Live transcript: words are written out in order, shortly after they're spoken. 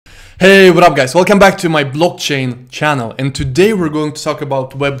Hey, what up guys? Welcome back to my blockchain channel, and today we're going to talk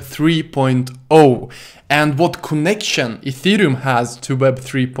about Web 3.0 and what connection Ethereum has to Web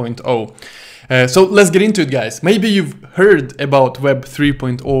 3.0. So let's get into it, guys. Maybe you've heard about Web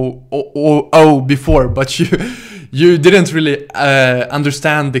 3.0 before, but you didn't really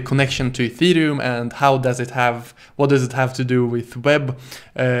understand the connection to Ethereum and what does it have to do with Web,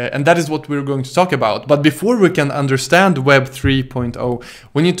 and that is what we're going to talk about. But before we can understand Web 3.0,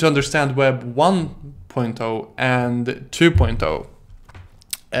 we need to understand Web 1.0 and 2.0.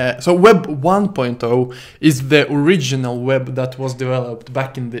 So Web 1.0 is the original web that was developed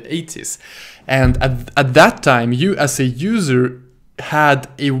back in the 80s. And at that time, you as a user had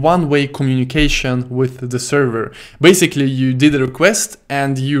a one-way communication with the server. Basically, you did a request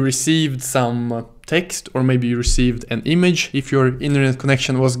and you received some text, or maybe you received an image if your internet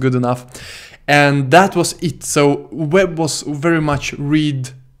connection was good enough. And that was it. So web was very much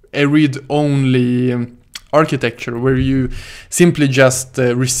a read-only architecture, where you simply just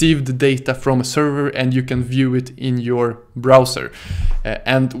receive the data from a server and you can view it in your browser.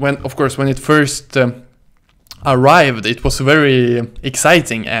 And of course, when it first arrived, it was very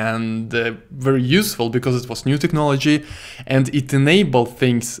exciting and very useful because it was new technology and it enabled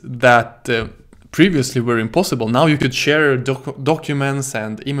things that previously were impossible. Now you could share documents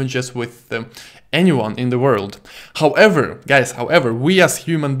and images with anyone in the world. However, guys, we as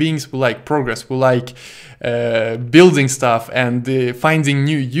human beings, we like progress, we like building stuff and finding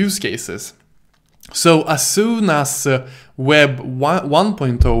new use cases. So as soon as Web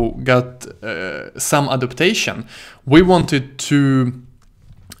 1.0 got some adaptation, we wanted to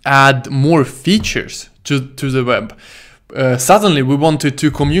add more features to the web. Suddenly we wanted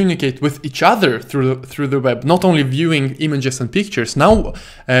to communicate with each other through the web, not only viewing images and pictures. Now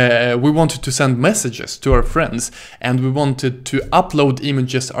we wanted to send messages to our friends, and we wanted to upload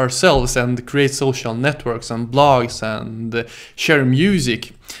images ourselves and create social networks and blogs and share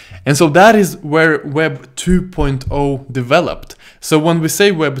music. And so that is where Web 2.0 developed. So when we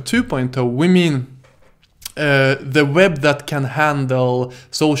say Web 2.0, we mean the web that can handle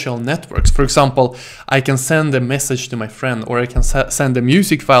social networks. For example, I can send a message to my friend, or I can send a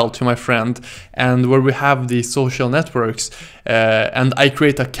music file to my friend, and where we have these social networks, and I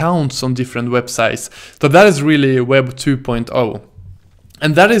create accounts on different websites. So that is really Web 2.0.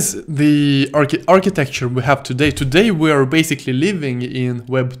 And that is the architecture we have today. Today we are basically living in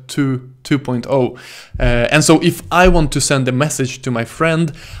Web 2.0. And so if I want to send a message to my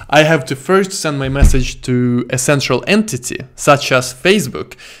friend, I have to first send my message to a central entity, such as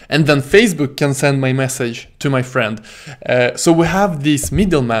Facebook. And then Facebook can send my message to my friend. So we have these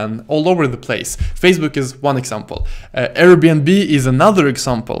middlemen all over the place. Facebook is one example. Airbnb is another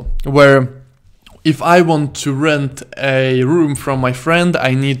example, where if I want to rent a room from my friend,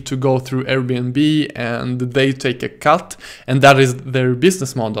 I need to go through Airbnb and they take a cut, and that is their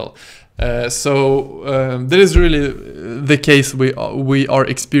business model. That is really the case we are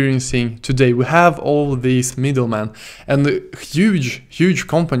experiencing today. We have all these middlemen and huge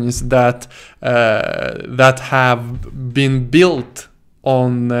companies that have been built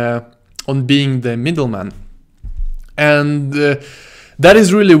on being the middleman, and that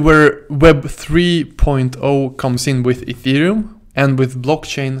is really where Web 3.0 comes in with Ethereum and with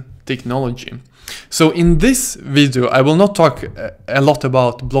blockchain technology. So in this video, I will not talk a lot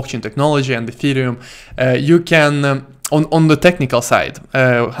about blockchain technology and Ethereum. You can, on the technical side,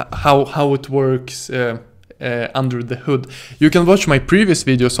 how it works under the hood. You can watch my previous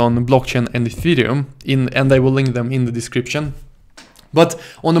videos on blockchain and Ethereum, and I will link them in the description. But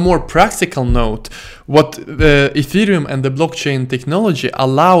on a more practical note, what the Ethereum and the blockchain technology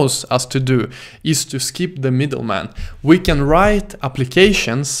allows us to do is to skip the middleman. We can write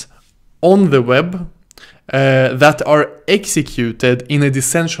applications on the web that are executed in a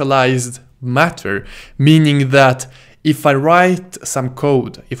decentralized matter, meaning that if I write some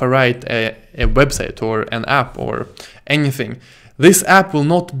code, if I write a website or an app or anything, this app will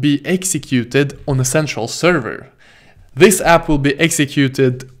not be executed on a central server. This app will be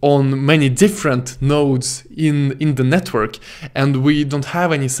executed on many different nodes in the network, and we don't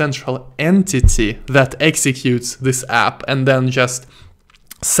have any central entity that executes this app and then just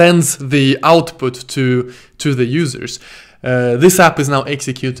sends the output to the users. This app is now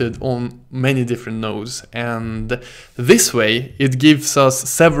executed on many different nodes, and this way it gives us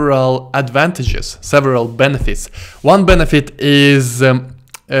several advantages, several benefits. One benefit is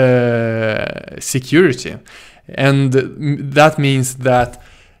security. And that means that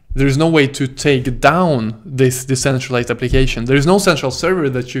there's no way to take down this decentralized application. There is no central server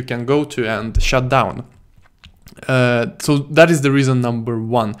that you can go to and shut down. So that is the reason number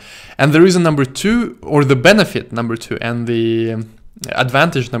one. And the reason number two, or the benefit number two, and the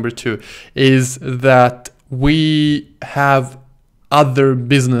advantage number two, is that we have other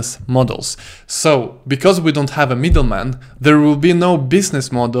business models. So because we don't have a middleman, there will be no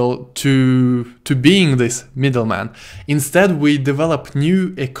business model to being this middleman. Instead, we develop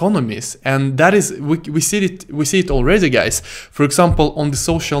new economies, and that is we see it already, guys. For example, on the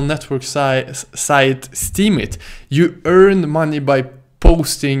social network site Steemit, you earn money by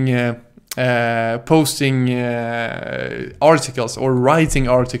posting articles or writing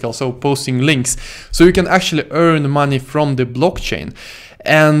articles, so posting links. So you can actually earn money from the blockchain.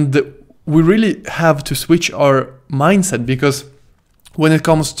 And we really have to switch our mindset, because when it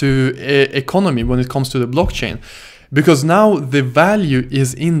comes to economy, when it comes to the blockchain, because now the value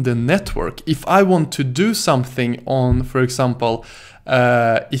is in the network. If I want to do something on, for example,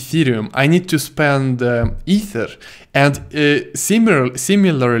 Ethereum, I need to spend Ether. And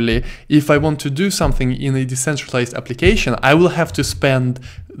similarly, if I want to do something in a decentralized application, I will have to spend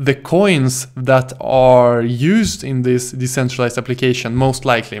the coins that are used in this decentralized application, most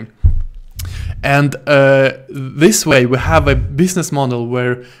likely. And this way we have a business model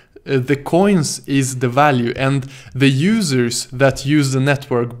where the coins is the value, and the users that use the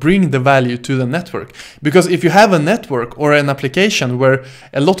network bring the value to the network. Because if you have a network or an application where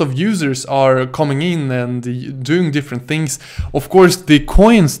a lot of users are coming in and doing different things, of course the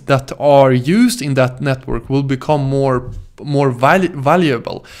coins that are used in that network will become more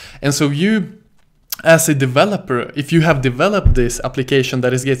valuable. And so you, as a developer, if you have developed this application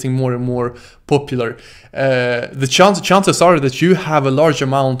that is getting more and more popular, the chances are that you have a large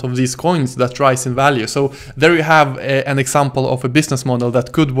amount of these coins that rise in value. So there you have an example of a business model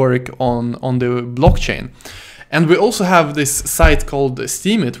that could work on the blockchain. And we also have this site called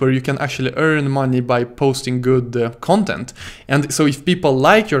Steemit, where you can actually earn money by posting good content. And so if people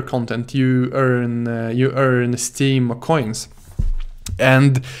like your content, you earn Steam coins.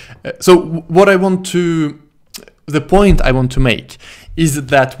 And so the point I want to make is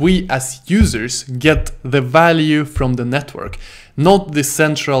that we as users get the value from the network, not the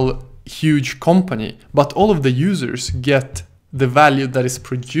central huge company, but all of the users get the value that is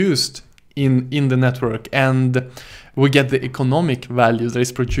produced in the network, and we get the economic value that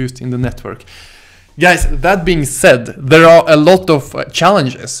is produced in the network. Guys, that being said, there are a lot of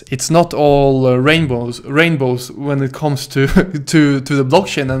challenges. It's not all rainbows when it comes to the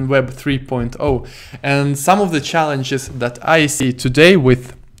blockchain and Web 3.0. And some of the challenges that I see today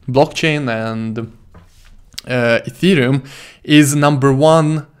with blockchain and Ethereum is number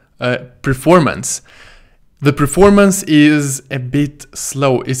one, performance. The performance is a bit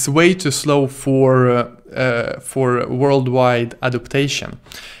slow. It's way too slow for worldwide adaptation.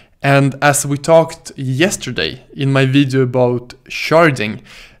 And as we talked yesterday in my video about sharding,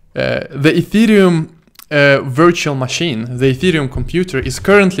 the Ethereum virtual machine, the Ethereum computer, is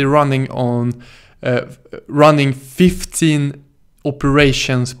currently running 15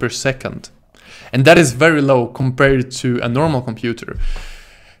 operations per second. And that is very low compared to a normal computer.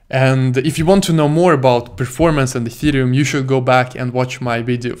 And if you want to know more about performance and Ethereum, you should go back and watch my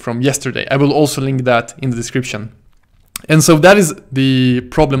video from yesterday. I will also link that in the description. And so that is the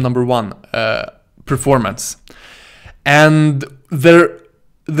problem number one, performance. And there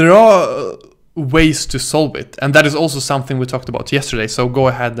are ways to solve it. And that is also something we talked about yesterday. So go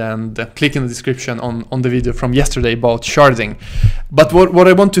ahead and click in the description on the video from yesterday about sharding. But what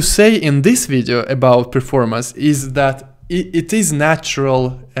I want to say in this video about performance is that it is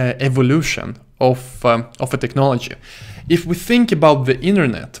natural evolution of a technology. If we think about the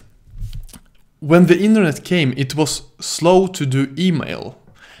internet, when the internet came, it was slow to do email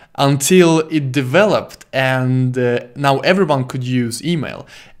until it developed, and now everyone could use email.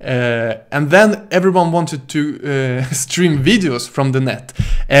 And then everyone wanted to stream videos from the net.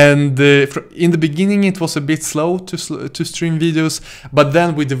 And in the beginning it was a bit slow to stream videos, but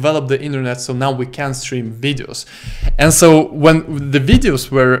then we developed the internet, so now we can stream videos. And so when the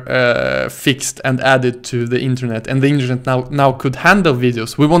videos were fixed and added to the internet, and the internet now could handle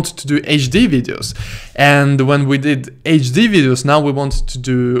videos, we wanted to do HD videos. And when we did HD videos, now we wanted to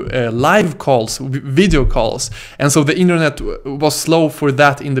do live calls, video calls. And so the internet was slow for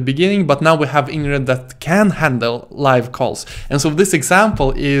that in the beginning, but now we have internet that can handle live calls. And so this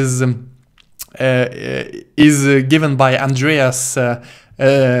example is given by Andreas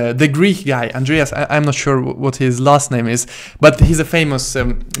the Greek guy, Andreas, I'm not sure what his last name is, but he's a famous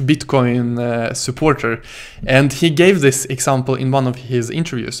Bitcoin supporter, and he gave this example in one of his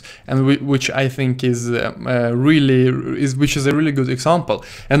interviews, and which I think is a really good example.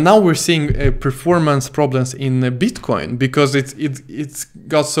 And now we're seeing performance problems in Bitcoin because it's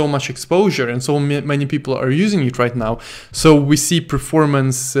got so much exposure and so many people are using it right now. So we see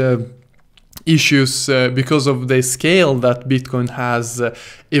performance issues because of the scale that Bitcoin has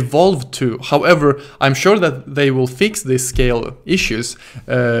evolved to. However, I'm sure that they will fix these scale issues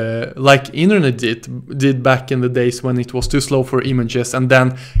like internet did back in the days when it was too slow for images, and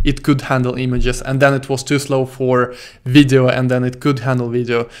then it could handle images, and then it was too slow for video, and then it could handle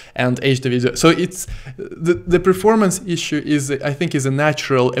video and HD video. So it's the performance issue is, I think, is a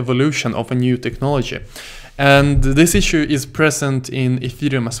natural evolution of a new technology. And this issue is present in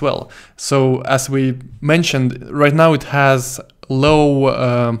Ethereum as well. So as we mentioned, right now it has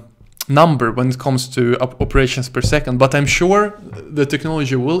low number when it comes to operations per second, but I'm sure the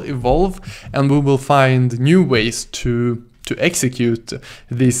technology will evolve and we will find new ways to execute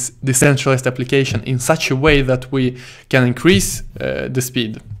this decentralized application in such a way that we can increase the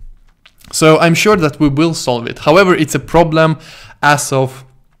speed. So I'm sure that we will solve it. However, it's a problem as of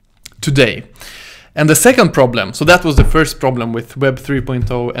today. And the second problem, so that was the first problem with Web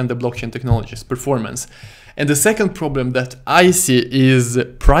 3.0 and the blockchain technologies, performance. And the second problem that I see is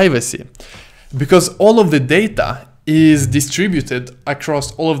privacy, because all of the data is distributed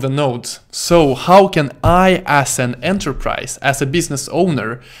across all of the nodes. So how can I, as an enterprise, as a business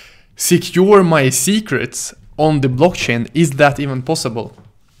owner, secure my secrets on the blockchain? Is that even possible?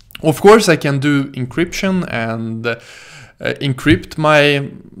 Of course, I can do encryption and encrypt my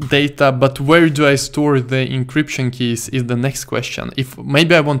data, but where do I store the encryption keys is the next question. If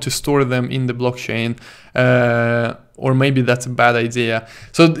maybe I want to store them in the blockchain, or maybe that's a bad idea.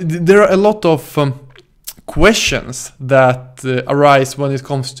 So there are a lot of questions that arise when it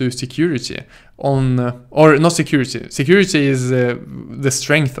comes to security on, or not security. Security is the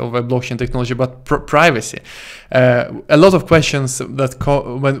strength of a blockchain technology, but privacy. A lot of questions that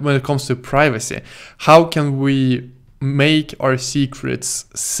when it comes to privacy. How can we make our secrets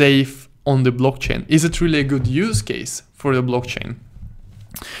safe on the blockchain? Is it really a good use case for the blockchain?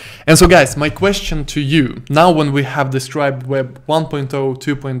 And so guys, my question to you, now when we have described Web 1.0,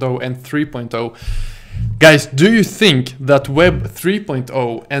 2.0 and 3.0, guys, do you think that Web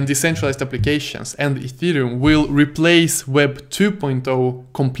 3.0 and decentralized applications and Ethereum will replace Web 2.0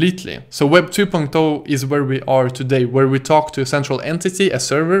 completely? So Web 2.0 is where we are today, where we talk to a central entity, a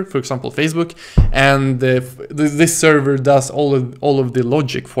server, for example, Facebook, and this server does all of the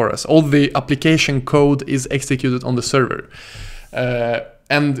logic for us. All the application code is executed on the server.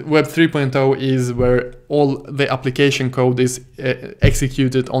 And Web 3.0 is where all the application code is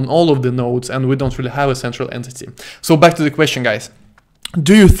executed on all of the nodes, and we don't really have a central entity. So back to the question, guys.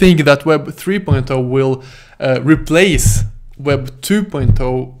 Do you think that Web 3.0 will replace Web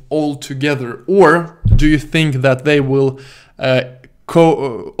 2.0 altogether? Or do you think that they will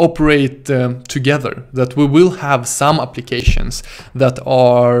cooperate together, that we will have some applications that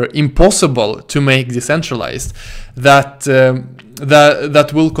are impossible to make decentralized, that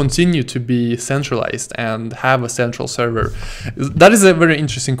will continue to be centralized and have a central server? That is a very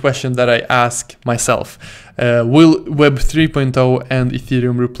interesting question that I ask myself. Will Web 3.0 and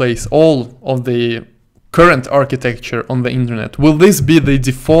Ethereum replace all of the current architecture on the internet? Will this be the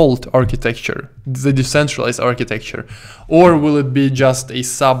default architecture, the decentralized architecture, or will it be just a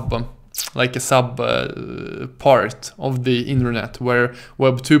sub part of the internet where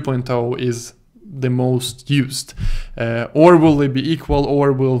Web 2.0 is the most used? Or will they be equal,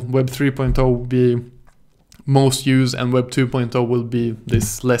 or will Web 3.0 be most used and Web 2.0 will be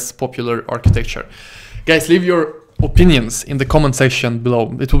this less popular architecture? Guys, leave your opinions in the comment section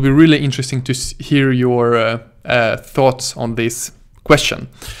below. It will be really interesting to hear your thoughts on this question.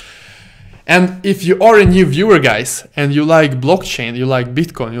 And if you are a new viewer, guys, and you like blockchain, you like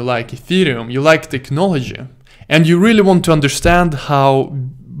Bitcoin, you like Ethereum, you like technology, and you really want to understand how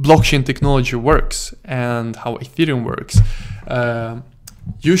blockchain technology works and how Ethereum works,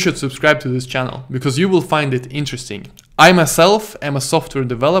 you should subscribe to this channel because you will find it interesting. I myself am a software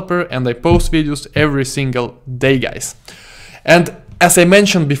developer and I post videos every single day, guys. And as I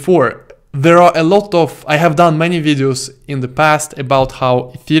mentioned before, there are a lot of, I have done many videos in the past about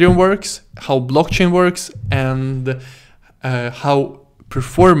how Ethereum works, how blockchain works, and how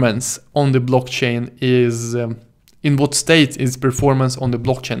performance on the blockchain is, in what state is performance on the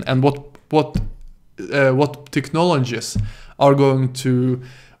blockchain, and what technologies are going to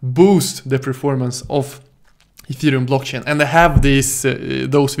boost the performance of Ethereum blockchain, and I have these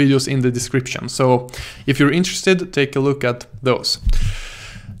those videos in the description. So if you're interested, take a look at those.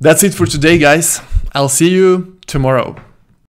 That's it for today, guys. I'll see you tomorrow.